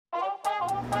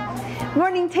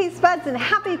Morning taste buds and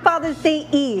happy Father's Day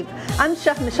Eve. I'm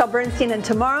Chef Michelle Bernstein and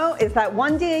tomorrow is that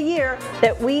one day a year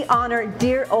that we honor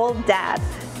dear old Dad.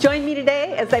 Join me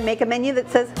today as I make a menu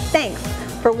that says thanks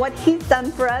for what he's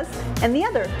done for us and the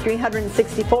other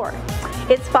 364.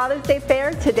 It's Father's Day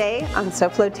fare today on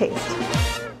SoFlo Taste.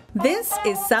 This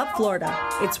is South Florida.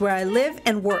 It's where I live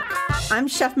and work. I'm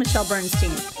Chef Michelle Bernstein.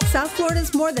 South Florida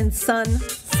is more than sun,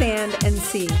 sand, and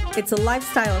sea. It's a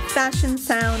lifestyle of fashion,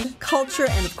 sound, culture,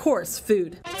 and of course,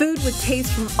 food. Food with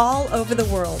taste from all over the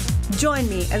world. Join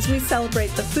me as we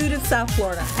celebrate the food of South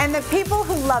Florida And the people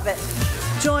who love it.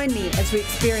 Join me as we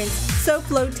experience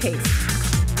SoFlo Taste.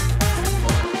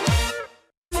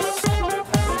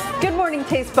 Good morning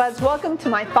taste buds. Welcome to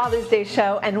my Father's Day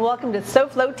show and welcome to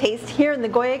SoFlo Taste here in the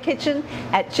Goya Kitchen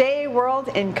at JA World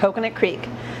in Coconut Creek.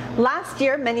 Last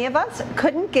year, many of us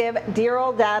couldn't give dear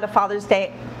old Dad a Father's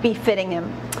Day befitting him.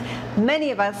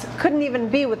 Many of us couldn't even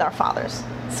be with our fathers.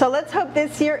 So let's hope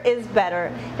this year is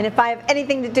better. And if I have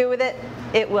anything to do with it,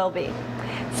 it will be.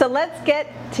 So let's get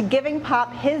to giving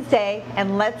Pop his day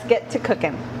and let's get to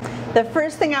cooking. The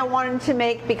first thing I wanted to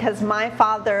make, because my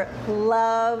father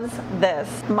loves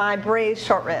this, my braised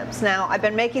short ribs. Now, I've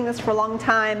been making this for a long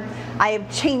time. I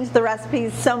have changed the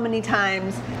recipes so many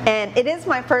times, and it is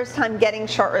my first time getting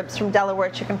short ribs from Delaware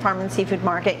Chicken Farm and Seafood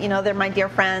Market. You know, they're my dear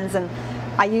friends, and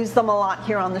I use them a lot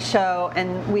here on the show,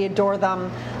 and we adore them.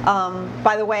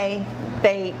 By the way,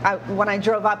 when I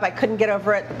drove up, I couldn't get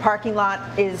over it. The parking lot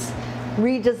is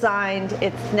redesigned.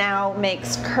 It now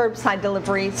makes curbside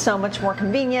delivery so much more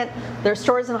convenient. There are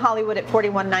stores in Hollywood at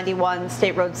 4191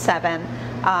 State Road 7,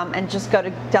 and just go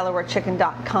to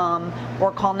delawarechicken.com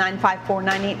or call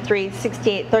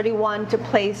 954-983-6831 to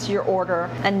place your order,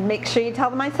 and make sure you tell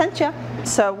them I sent you.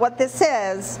 So what this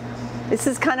is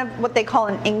kind of what they call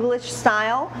an English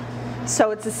style.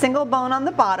 So it's a single bone on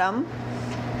the bottom.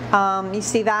 You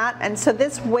see that? And so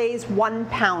this weighs 1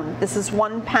 pound. This is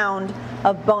 1 pound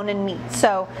of bone-in meat.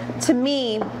 So to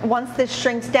me, once this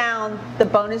shrinks down, the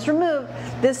bone is removed.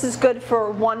 This is good for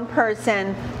one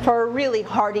person for a really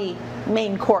hearty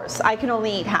main course. I can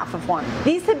only eat half of one.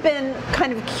 These have been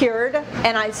kind of cured,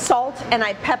 and I salt and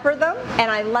I pepper them,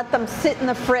 and I let them sit in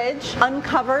the fridge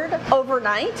uncovered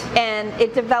overnight, and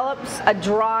it develops a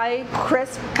dry,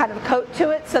 crisp kind of coat to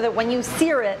it so that when you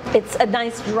sear it, it's a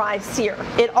nice dry sear.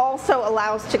 It also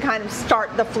allows to kind of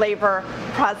start the flavor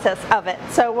process of it.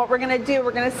 So what we're going to do,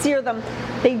 we're going to sear them.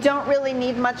 They don't really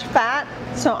need much fat,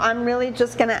 so I'm really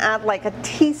just going to add like a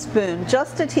teaspoon,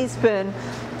 just a teaspoon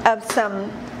of some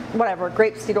whatever,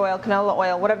 grapeseed oil, canola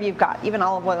oil, whatever you've got. Even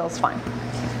olive oil is fine.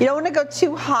 You don't want to go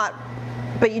too hot,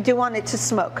 but you do want it to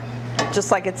smoke,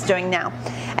 just like it's doing now.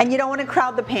 And you don't want to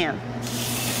crowd the pan.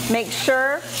 Make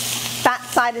sure that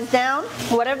side is down.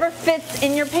 Whatever fits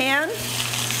in your pan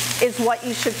is what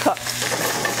you should cook.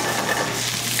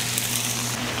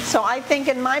 So I think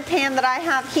in my pan that I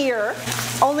have here,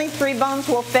 only 3 bones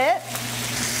will fit.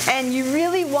 And you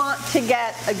really want to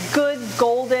get a good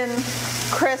golden,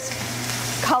 crisp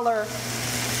color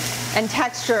and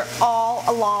texture all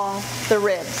along the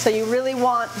rib. So you really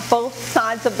want both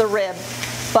sides of the rib,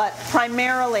 but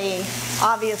primarily,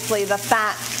 obviously, the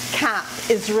fat cap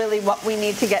is really what we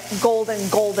need to get golden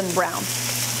brown.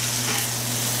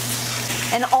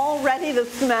 And already the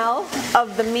smell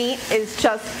of the meat is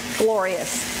just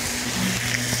glorious.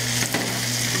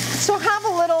 So have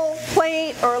a little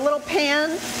plate or a little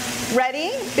pan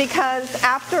ready, because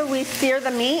after we sear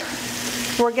the meat,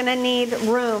 we're going to need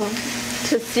room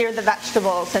to sear the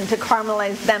vegetables and to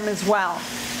caramelize them as well.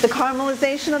 The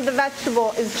caramelization of the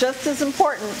vegetable is just as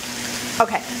important,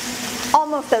 okay,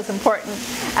 almost as important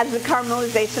as the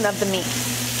caramelization of the meat.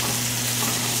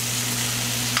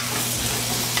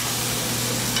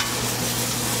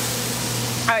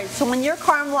 All right, so when you're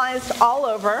caramelized all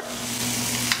over,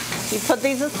 you put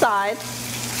these aside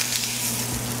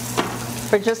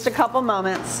for just a couple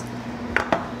moments.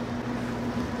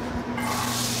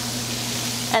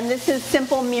 And this is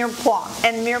simple mirepoix.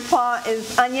 And mirepoix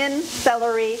is onion,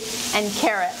 celery, and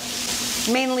carrot.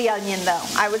 Mainly onion though.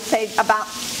 I would say about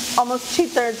almost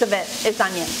 2/3 of it is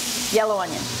onion, yellow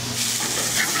onion.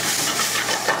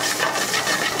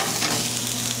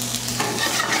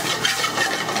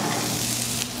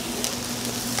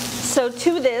 So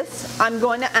to this, I'm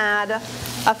going to add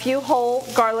a few whole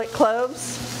garlic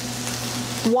cloves,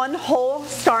 1 whole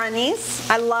star anise.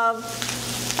 I love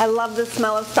the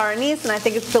smell of star anise, and I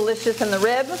think it's delicious in the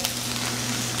rib.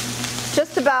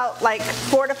 Just about like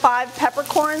 4 to 5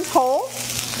 peppercorns whole,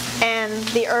 and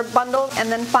the herb bundle, and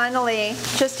then finally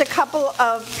just a couple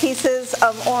of pieces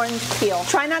of orange peel.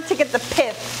 Try not to get the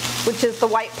pith, which is the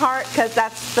white part, because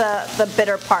that's the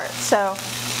bitter part. So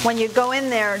when you go in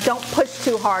there, don't push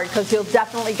too hard because you'll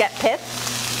definitely get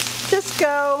pits. Just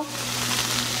go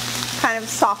kind of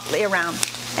softly around.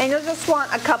 And you'll just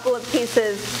want a couple of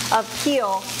pieces of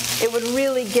peel. It would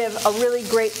really give a really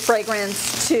great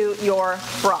fragrance to your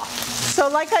broth. So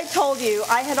like I told you,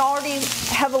 I had already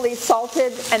heavily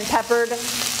salted and peppered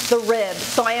the rib,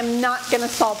 so I am not going to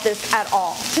salt this at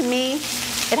all. To me,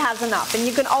 it has enough. And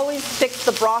you can always fix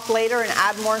the broth later and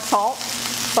add more salt,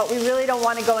 but we really don't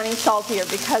want to go any saltier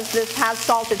because this has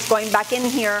salt. It's going back in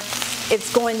here.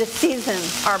 It's going to season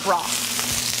our broth.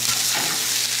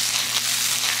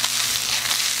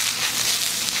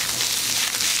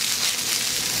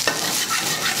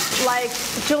 Like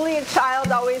Julia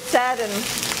Child always said, and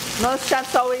most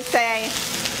chefs always say,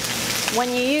 when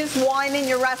you use wine in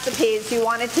your recipes, you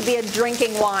want it to be a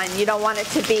drinking wine. You don't want it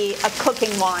to be a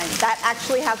cooking wine. That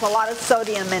actually has a lot of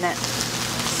sodium in it.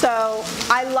 So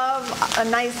I love a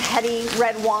nice heady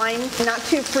red wine, not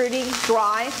too fruity,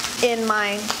 dry in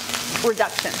my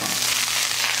reduction.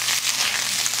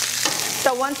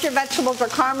 So once your vegetables are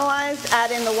caramelized,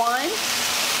 add in the wine.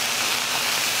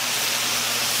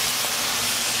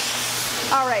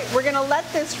 All right, we're gonna let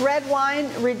this red wine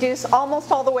reduce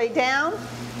almost all the way down.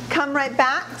 Come right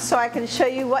back so I can show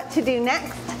you what to do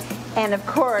next. And of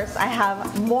course, I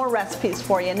have more recipes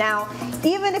for you. Now,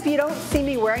 even if you don't see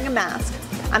me wearing a mask,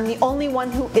 I'm the only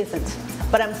one who isn't.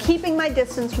 But I'm keeping my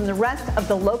distance from the rest of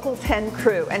the Local 10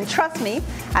 crew. And trust me,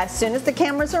 as soon as the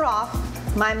cameras are off,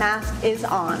 my mask is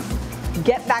on.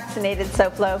 Get vaccinated,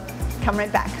 SoFlo. Come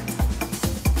right back.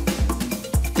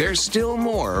 There's still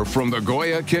more from the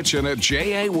Goya Kitchen at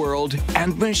J.A. World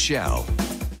and Michelle.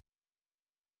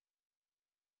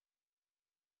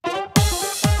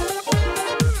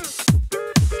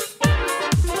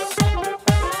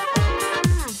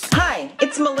 Hi,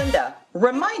 it's Melinda,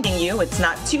 reminding you it's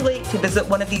not too late to visit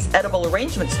one of these edible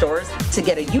arrangement stores to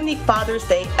get a unique Father's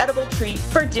Day edible treat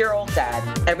for dear old Dad.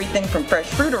 Everything from fresh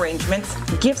fruit arrangements,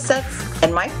 gift sets,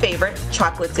 and my favorite,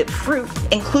 chocolate dipped fruit,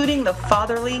 including the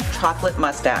fatherly chocolate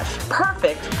mustache.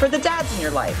 Perfect for the dads in your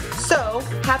life. So,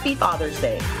 happy Father's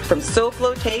Day from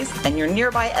SoFlo Taste and your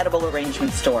nearby edible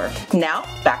arrangement store. Now,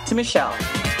 back to Michelle.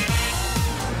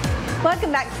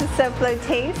 Welcome back to SoFlo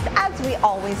Taste. As we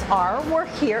always are, we're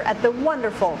here at the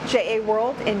wonderful J.A.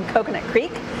 World in Coconut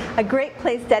Creek, a great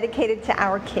place dedicated to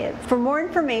our kids. For more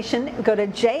information, go to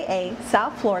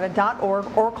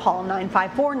jasouthflorida.org or call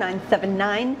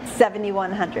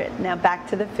 954-979-7100. Now back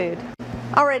to the food.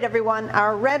 All right, everyone,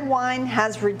 our red wine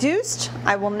has reduced.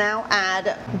 I will now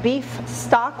add beef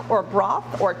stock or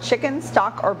broth or chicken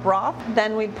stock or broth.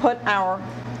 Then we put our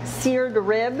seared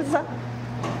ribs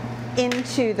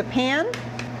into the pan,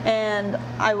 and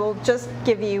I will just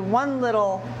give you one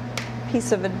little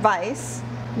piece of advice.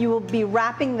 You will be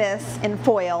wrapping this in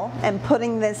foil and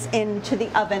putting this into the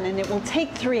oven, and it will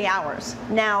take 3 hours.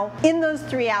 Now, in those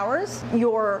 3 hours,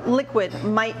 your liquid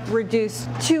might reduce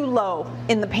too low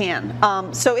in the pan.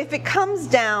 So if it comes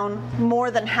down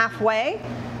more than halfway,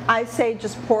 I say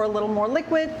just pour a little more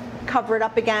liquid, cover it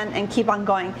up again, and keep on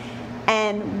going.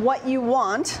 And what you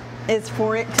want is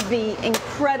for it to be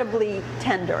incredibly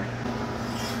tender.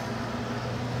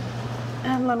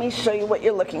 And let me show you what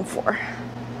you're looking for.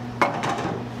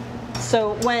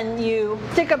 So when you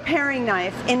stick a paring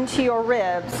knife into your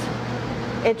ribs,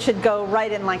 it should go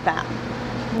right in like that.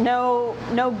 No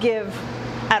give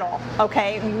at all,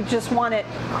 okay? You just want it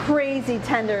crazy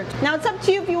tender. Now it's up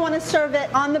to you if you want to serve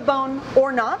it on the bone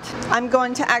or not. I'm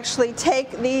going to actually take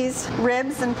these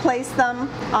ribs and place them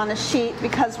on a sheet,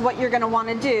 because what you're going to want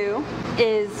to do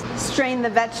is strain the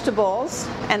vegetables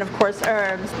and of course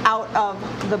herbs out of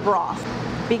the broth.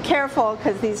 Be careful,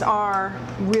 because these are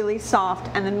really soft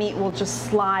and the meat will just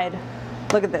slide.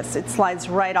 Look at this, it slides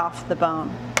right off the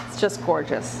bone. It's just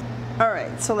gorgeous. All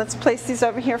right, so let's place these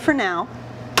over here for now.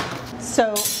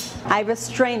 So I have a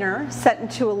strainer set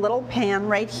into a little pan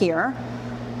right here,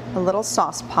 a little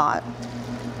sauce pot.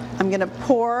 I'm gonna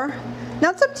pour,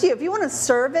 now it's up to you. If you wanna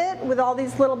serve it with all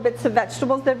these little bits of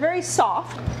vegetables, they're very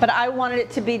soft, but I wanted it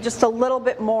to be just a little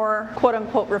bit more quote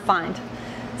unquote refined.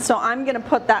 So I'm gonna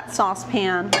put that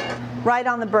saucepan right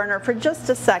on the burner for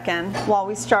just a second while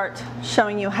we start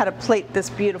showing you how to plate this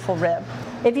beautiful rib.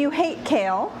 If you hate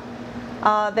kale,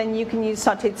 then you can use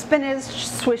sauteed spinach.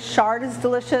 Swiss chard is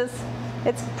delicious.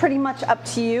 It's pretty much up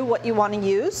to you what you want to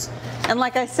use. And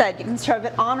like I said, you can serve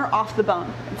it on or off the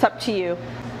bone. It's up to you.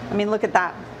 I mean, look at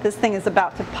that. This thing is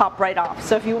about to pop right off.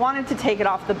 So if you wanted to take it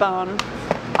off the bone,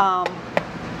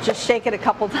 just shake it a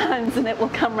couple times and it will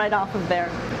come right off of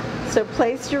there. So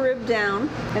place your rib down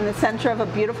in the center of a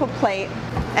beautiful plate,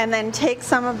 and then take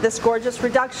some of this gorgeous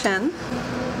reduction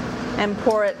and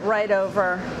pour it right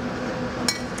over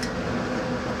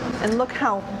And look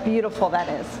how beautiful that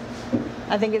is.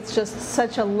 I think it's just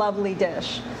such a lovely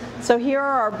dish. So here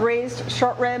are our braised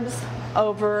short ribs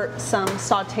over some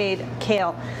sauteed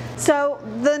kale. So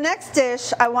the next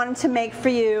dish I wanted to make for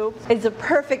you is a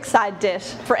perfect side dish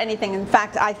for anything. In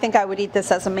fact, I think I would eat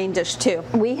this as a main dish too.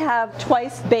 We have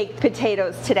twice baked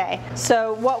potatoes today.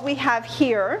 So what we have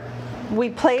here, we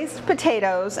placed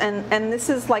potatoes, and this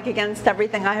is like against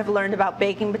everything I have learned about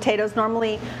baking potatoes.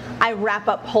 Normally I wrap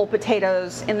up whole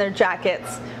potatoes in their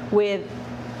jackets with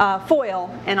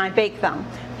foil and I bake them.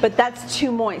 But that's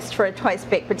too moist for a twice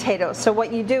baked potato. So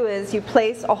what you do is you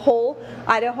place a whole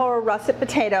Idaho or russet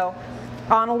potato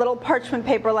on a little parchment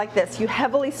paper like this. You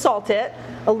heavily salt it,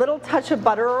 a little touch of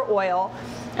butter or oil,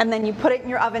 and then you put it in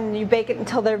your oven and you bake it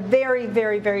until they're very,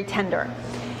 very, very tender.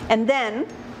 And then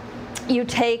you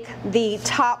take the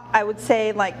top, I would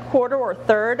say like quarter or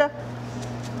third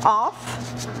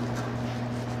off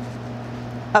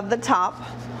of the top,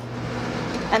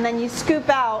 and then you scoop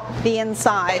out the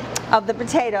inside of the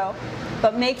potato,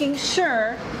 but making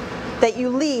sure that you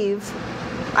leave,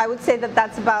 I would say that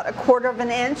that's about a quarter of an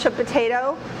inch of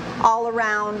potato all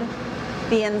around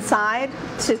the inside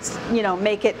to, you know,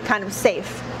 make it kind of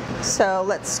safe. So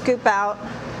let's scoop out.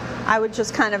 I would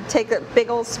just kind of take a big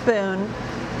old spoon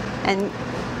and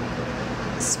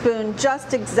spoon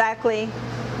just exactly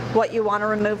what you want to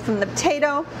remove from the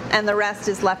potato, and the rest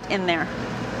is left in there.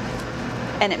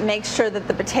 And it makes sure that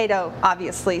the potato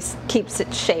obviously keeps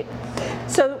its shape.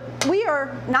 So we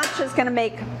are not just going to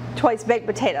make twice baked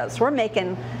potatoes, we're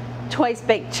making twice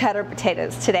baked cheddar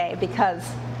potatoes today because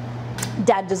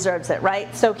Dad deserves it,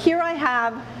 right? So here I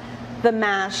have the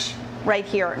mash right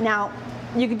here. Now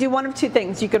you can do one of two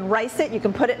things. You can rice it, you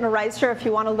can put it in a ricer if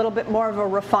you want a little bit more of a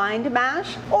refined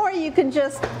mash, or you can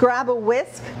just grab a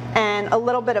whisk and a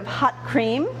little bit of hot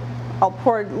cream. I'll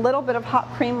pour a little bit of hot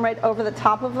cream right over the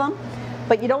top of them.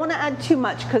 But you don't want to add too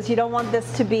much because you don't want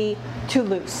this to be too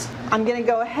loose. I'm going to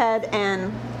go ahead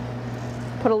and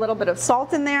put a little bit of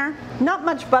salt in there. Not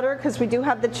much butter because we do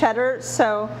have the cheddar,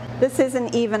 so this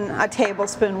isn't even a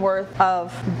tablespoon worth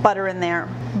of butter in there.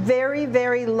 Very,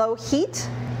 very low heat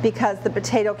because the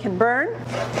potato can burn,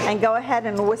 and go ahead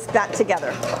and whisk that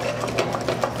together.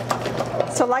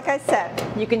 So like I said,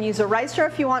 you can use a ricer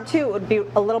if you want to. It would be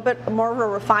a little bit more of a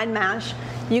refined mash.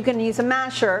 You can use a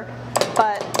masher,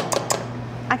 but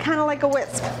I kind of like a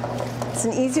whisk. It's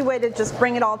an easy way to just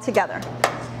bring it all together.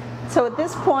 So at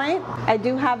this point, I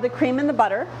do have the cream and the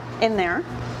butter in there.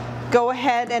 Go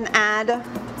ahead and add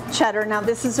cheddar. Now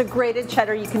this is a grated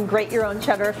cheddar. You can grate your own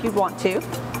cheddar if you want to,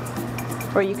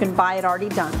 or you can buy it already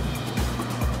done.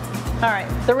 All right,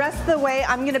 the rest of the way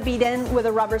I'm gonna beat in with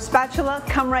a rubber spatula.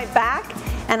 Come right back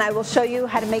and I will show you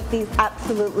how to make these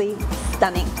absolutely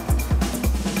stunning.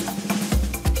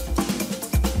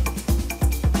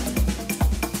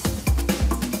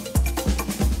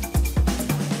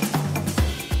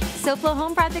 SoFlo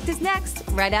Home Project is next,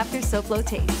 right after SoFlo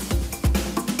Taste.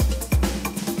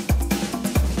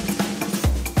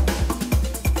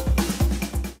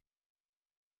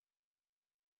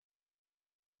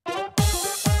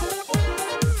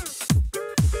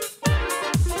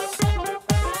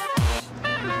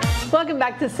 Welcome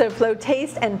back to SoFlo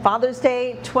Taste and Father's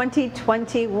Day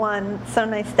 2021. So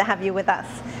nice to have you with us.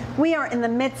 We are in the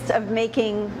midst of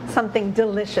making something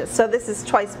delicious. So this is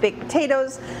twice baked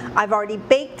potatoes. I've already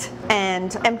baked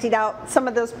and emptied out some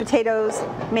of those potatoes,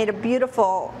 made a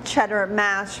beautiful cheddar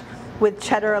mash with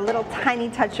cheddar, a little tiny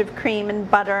touch of cream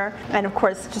and butter, and of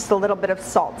course just a little bit of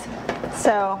salt.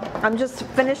 So I'm just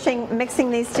finishing mixing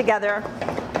these together,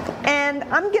 and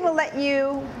I'm gonna let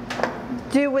you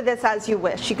do with this as you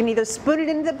wish. You can either spoon it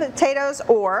into the potatoes,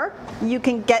 or you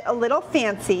can get a little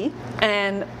fancy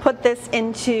and put this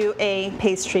into a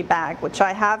pastry bag, which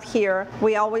I have here.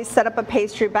 We always set up a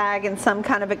pastry bag in some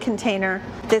kind of a container.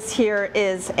 This here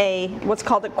is what's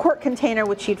called a quart container,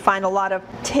 which you'd find a lot of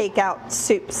takeout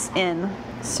soups in.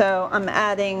 So I'm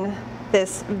adding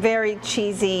this very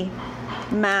cheesy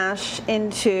mash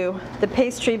into the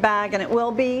pastry bag, and it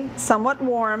will be somewhat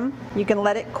warm. You can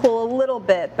let it cool a little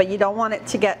bit, but you don't want it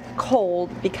to get cold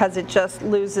because it just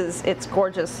loses its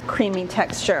gorgeous creamy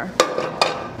texture.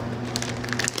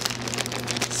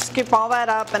 Scoop all that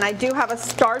up, and I do have a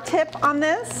star tip on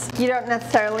this. You don't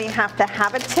necessarily have to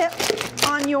have a tip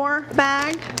on your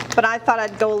bag, but I thought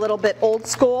I'd go a little bit old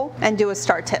school and do a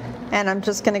star tip. And I'm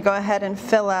just going to go ahead and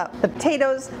fill out the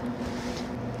potatoes.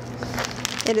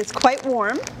 It is quite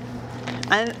warm,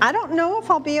 and I don't know if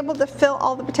I'll be able to fill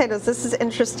all the potatoes. This is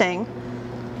interesting.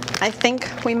 I think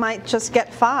we might just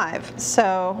get 5.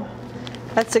 So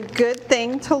that's a good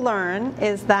thing to learn,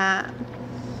 is that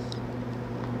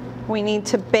we need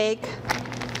to bake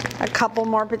a couple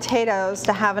more potatoes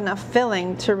to have enough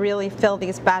filling to really fill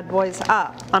these bad boys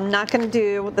up. I'm not going to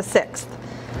do the 6th.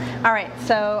 All right,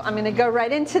 so I'm going to go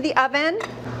right into the oven.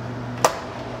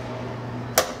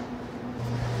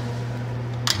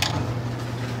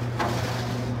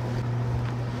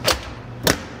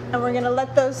 And we're going to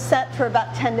let those set for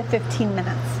about 10 to 15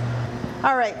 minutes.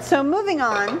 All right, so moving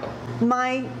on,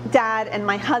 my dad and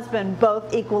my husband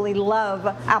both equally love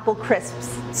apple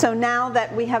crisps. So now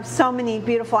that we have so many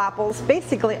beautiful apples,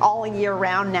 basically all year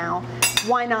round now,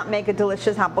 why not make a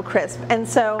delicious apple crisp? And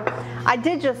so I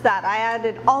did just that. I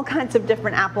added all kinds of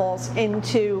different apples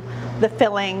into the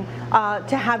filling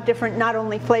to have different not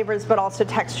only flavors but also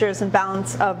textures and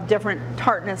balance of different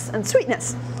tartness and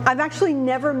sweetness. I've actually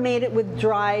never made it with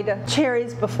dried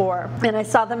cherries before, and I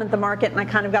saw them at the market and I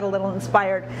kind of got a little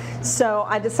inspired. So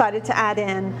I decided to add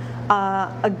in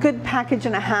a good package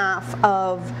and a half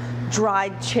of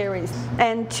dried cherries.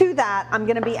 And to that, I'm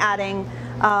going to be adding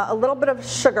a little bit of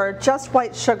sugar, just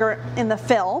white sugar in the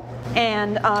fill,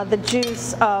 and the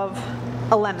juice of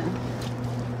a lemon.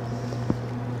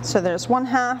 So there's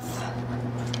 1/2,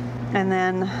 and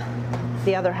then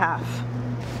the other half.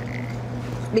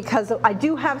 Because I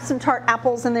do have some tart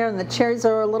apples in there, and the cherries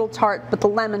are a little tart, but the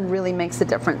lemon really makes a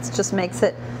difference. Just makes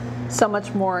it so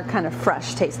much more kind of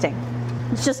fresh tasting.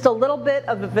 Just a little bit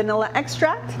of vanilla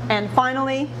extract, and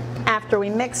finally, after we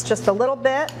mix just a little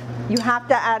bit, you have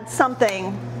to add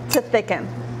something to thicken.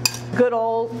 Good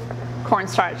old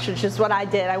cornstarch, which is what I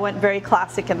did. I went very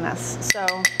classic in this. So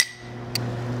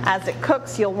as it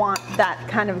cooks, you'll want that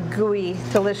kind of gooey,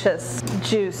 delicious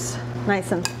juice,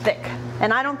 nice and thick.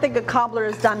 And I don't think a cobbler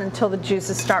is done until the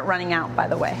juices start running out, by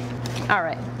the way. All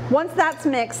right, once that's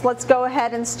mixed, let's go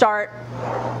ahead and start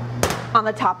on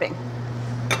the topping.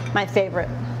 My favorite.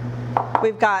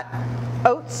 We've got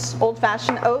oats,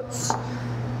 old-fashioned oats,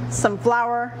 some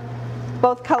flour,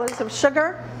 both colors of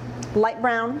sugar, light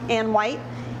brown and white,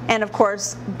 and of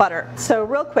course butter. So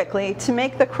real quickly, to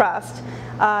make the crust,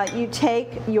 you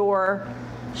take your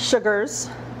sugars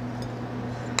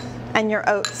and your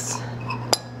oats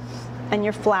and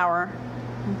your flour,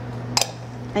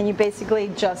 and you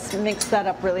basically just mix that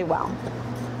up really well.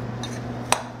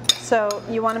 So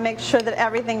you want to make sure that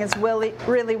everything is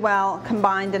really well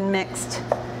combined and mixed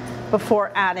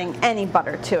before adding any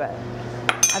butter to it.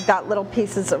 I've got little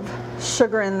pieces of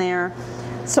sugar in there.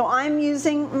 So I'm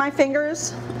using my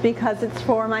fingers because it's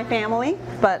for my family,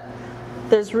 but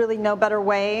there's really no better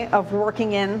way of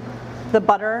working in the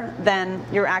butter than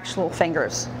your actual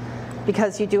fingers,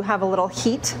 because you do have a little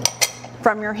heat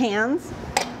from your hands.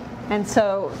 And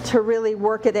so to really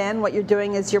work it in, what you're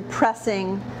doing is you're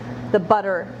pressing the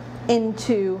butter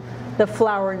into the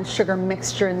flour and sugar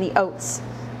mixture in the oats,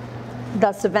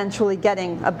 thus eventually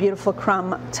getting a beautiful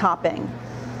crumb topping.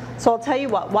 So I'll tell you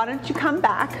what, why don't you come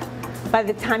back? By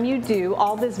the time you do,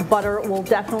 all this butter will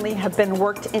definitely have been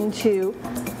worked into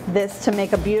this to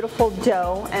make a beautiful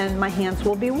dough, and my hands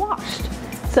will be washed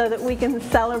so that we can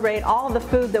celebrate all the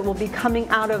food that will be coming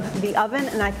out of the oven,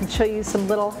 and I can show you some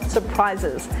little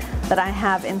surprises that I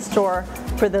have in store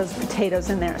for those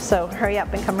potatoes in there. So hurry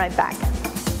up and come right back.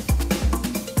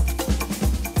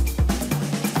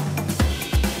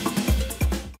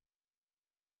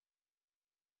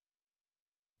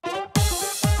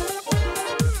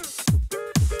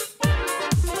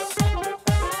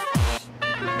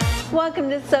 Welcome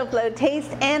to SoFlo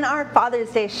Taste and our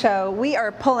Father's Day show. We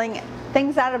are pulling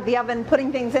things out of the oven,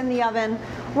 putting things in the oven.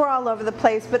 We're all over the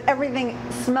place, but everything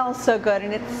smells so good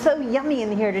and it's so yummy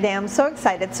in here today. I'm so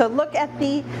excited. So look at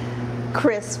the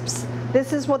crisps.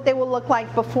 This is what they will look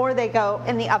like before they go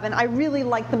in the oven. I really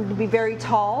like them to be very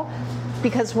tall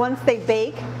because once they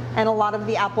bake and a lot of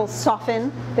the apples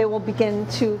soften, they will begin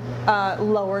to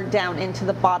lower down into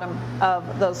the bottom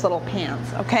of those little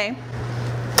pans, okay?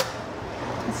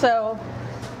 So,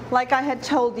 like I had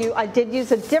told you, I did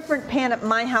use a different pan at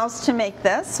my house to make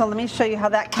this. So let me show you how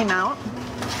that came out.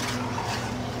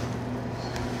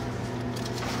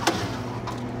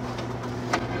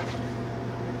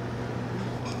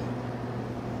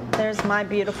 There's my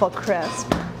beautiful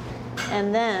crisp.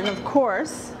 And then, of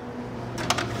course,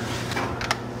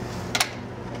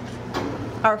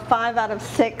 our 5 out of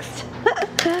 6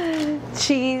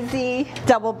 cheesy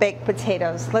double baked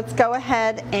potatoes. Let's go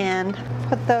ahead and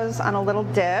put those on a little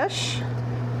dish.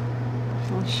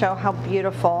 I'll show how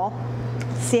beautiful.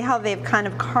 See how they've kind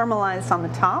of caramelized on the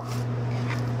top?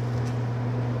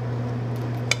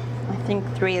 I think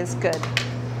 3 is good.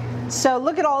 So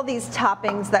look at all these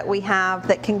toppings that we have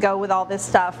that can go with all this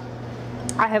stuff.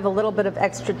 I have a little bit of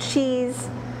extra cheese,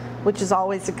 which is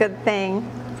always a good thing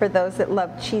for those that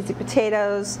love cheesy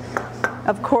potatoes.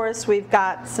 Of course, we've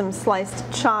got some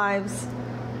sliced chives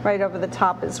right over the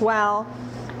top as well.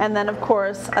 And then, of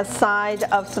course, a side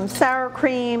of some sour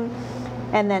cream,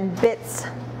 and then bits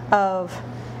of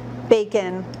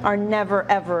bacon are never,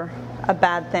 ever a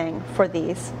bad thing for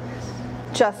these.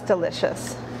 Just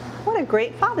delicious. What a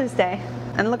great Father's Day.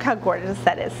 And look how gorgeous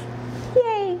that is.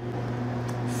 Yay!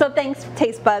 So thanks,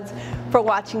 Taste Buds, for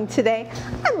watching today.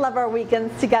 I love our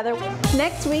weekends together.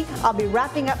 Next week, I'll be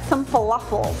wrapping up some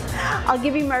falafels. I'll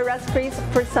give you my recipes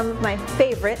for some of my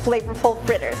favorite flavorful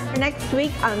fritters. Next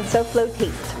week on SoFlo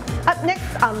Taste. Up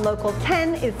next on Local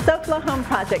 10 is SoFlo Home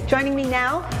Project. Joining me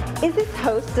now is its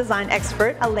host, design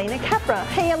expert, Elena Kepra.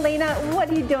 Hey Elena,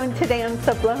 what are you doing today on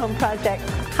SoFlo Home Project?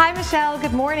 Hi Michelle,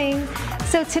 good morning.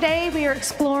 So today we are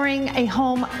exploring a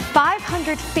home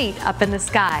 500 feet up in the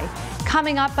sky.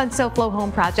 Coming up on SoFlo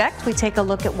Home Project, we take a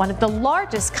look at one of the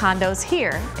largest condos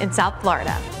here in South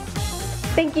Florida.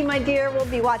 Thank you, my dear. We'll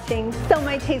be watching. So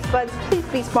my Taste Buds, please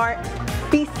be smart,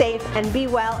 be safe, and be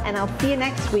well, and I'll see you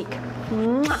next week.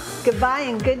 Mwah. Goodbye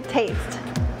and good taste.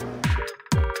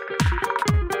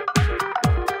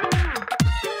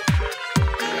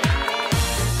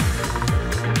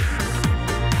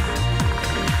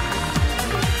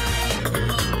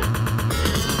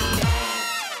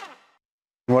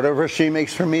 Whatever she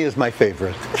makes for me is my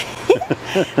favorite.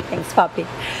 Thanks, Poppy.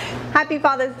 Happy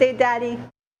Father's Day, Daddy.